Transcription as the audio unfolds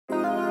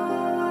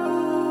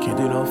can't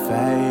do no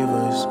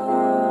favors.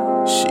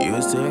 She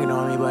used to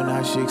ignore me, but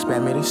now she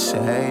expect me to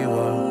save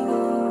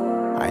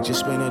her. I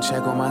just spent a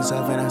check on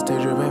myself and I still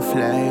dripping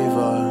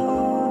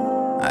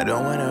flavor. I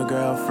don't want a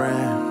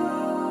girlfriend,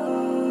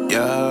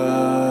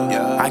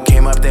 yeah. I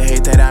came up to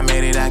hate that I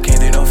made it, I can't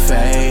do no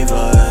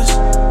favors.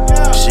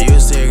 She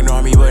used to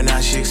ignore me, but now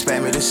she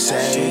expect me to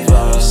save her.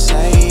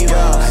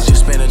 I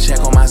just spent a check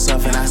on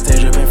myself and I still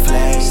dripping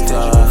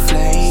flavor.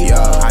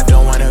 I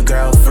don't want a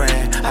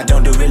girlfriend, I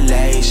don't do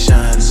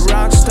relations.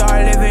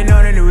 Rockstar living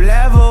on a new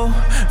level.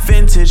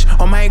 Vintage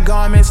on my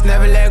garments,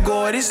 never let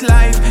go of this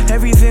life.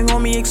 Everything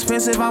on me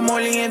expensive, I'm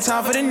only in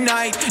town for the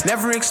night.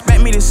 Never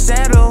expect me to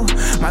settle.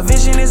 My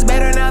vision is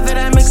better now that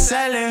I'm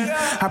excelling.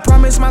 I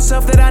promise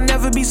myself that I'll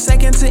never be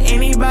second to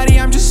anybody.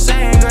 I'm just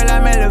saying, girl,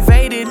 I'm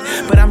elevated,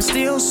 but I'm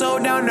still so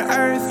down to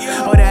earth.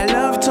 Oh, that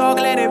love talk,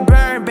 let it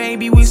burn,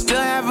 baby. We still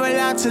have a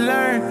lot to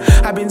learn.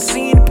 I've been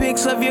seeing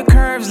pics of your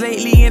curves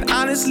lately, and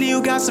honestly,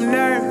 you got some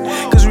nerve.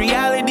 Cause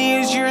reality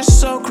is you're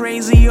so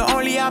crazy, your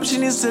only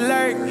option is to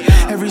lurk.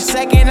 Every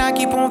second I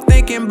keep on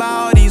thinking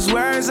about all these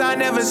words I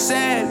never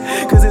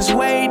said. Cause it's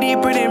way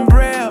deeper than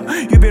Braille.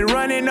 You've been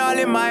running all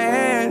in my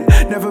head.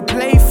 Never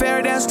play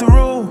fair, that's the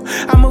rule.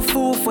 I'm a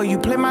fool for you,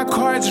 play my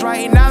cards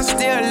right and I'm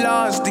still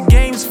lost. The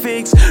game's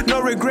fixed,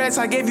 no regrets,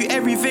 I gave you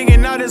everything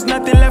and now there's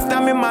nothing left,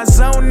 I'm in my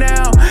zone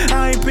now.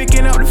 I ain't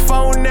picking up the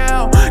phone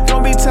now.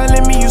 Don't be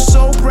telling me you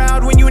so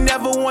proud when you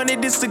never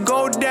wanted this to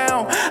go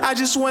down. I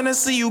just wanna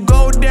see you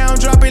go down,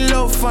 drop it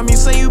low for me.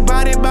 Say you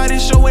bout it,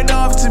 show it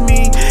off to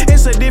me.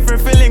 It's a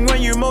different feeling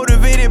when you're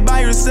motivated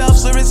by yourself,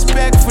 so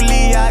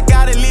respectfully I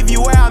gotta leave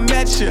you where I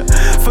met you.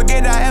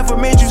 Forget I ever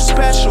made you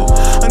special.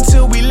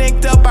 Until we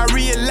linked up, I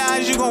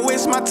realized you gon'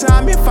 waste my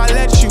time if I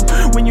let you.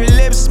 When your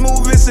lips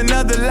move, it's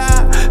another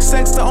lie.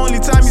 Sex the only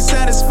time you're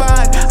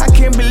satisfied. I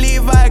can't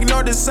believe I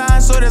ignored the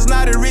signs, so there's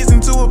not a reason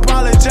to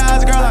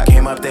apologize. Girl, I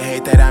came up to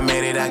hate that I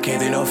made it, I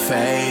can't do no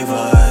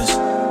favors.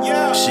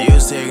 She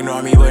used to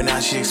ignore me, but now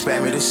she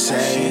expect me to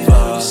save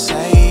her.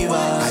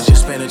 I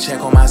just spent a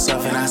check on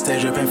myself and I still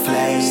dripping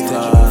flavor.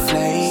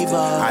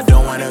 I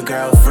don't want a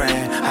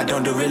girlfriend, I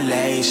don't do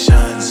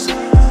relations.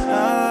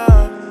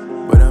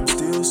 But I'm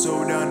still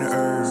so down to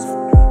earth.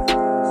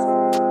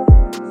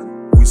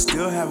 We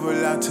still have a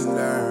lot to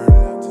learn.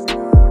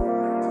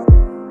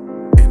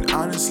 And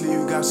honestly,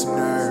 you got some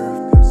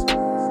nerve.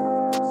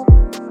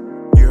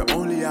 Your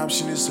only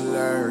option is to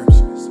lurk.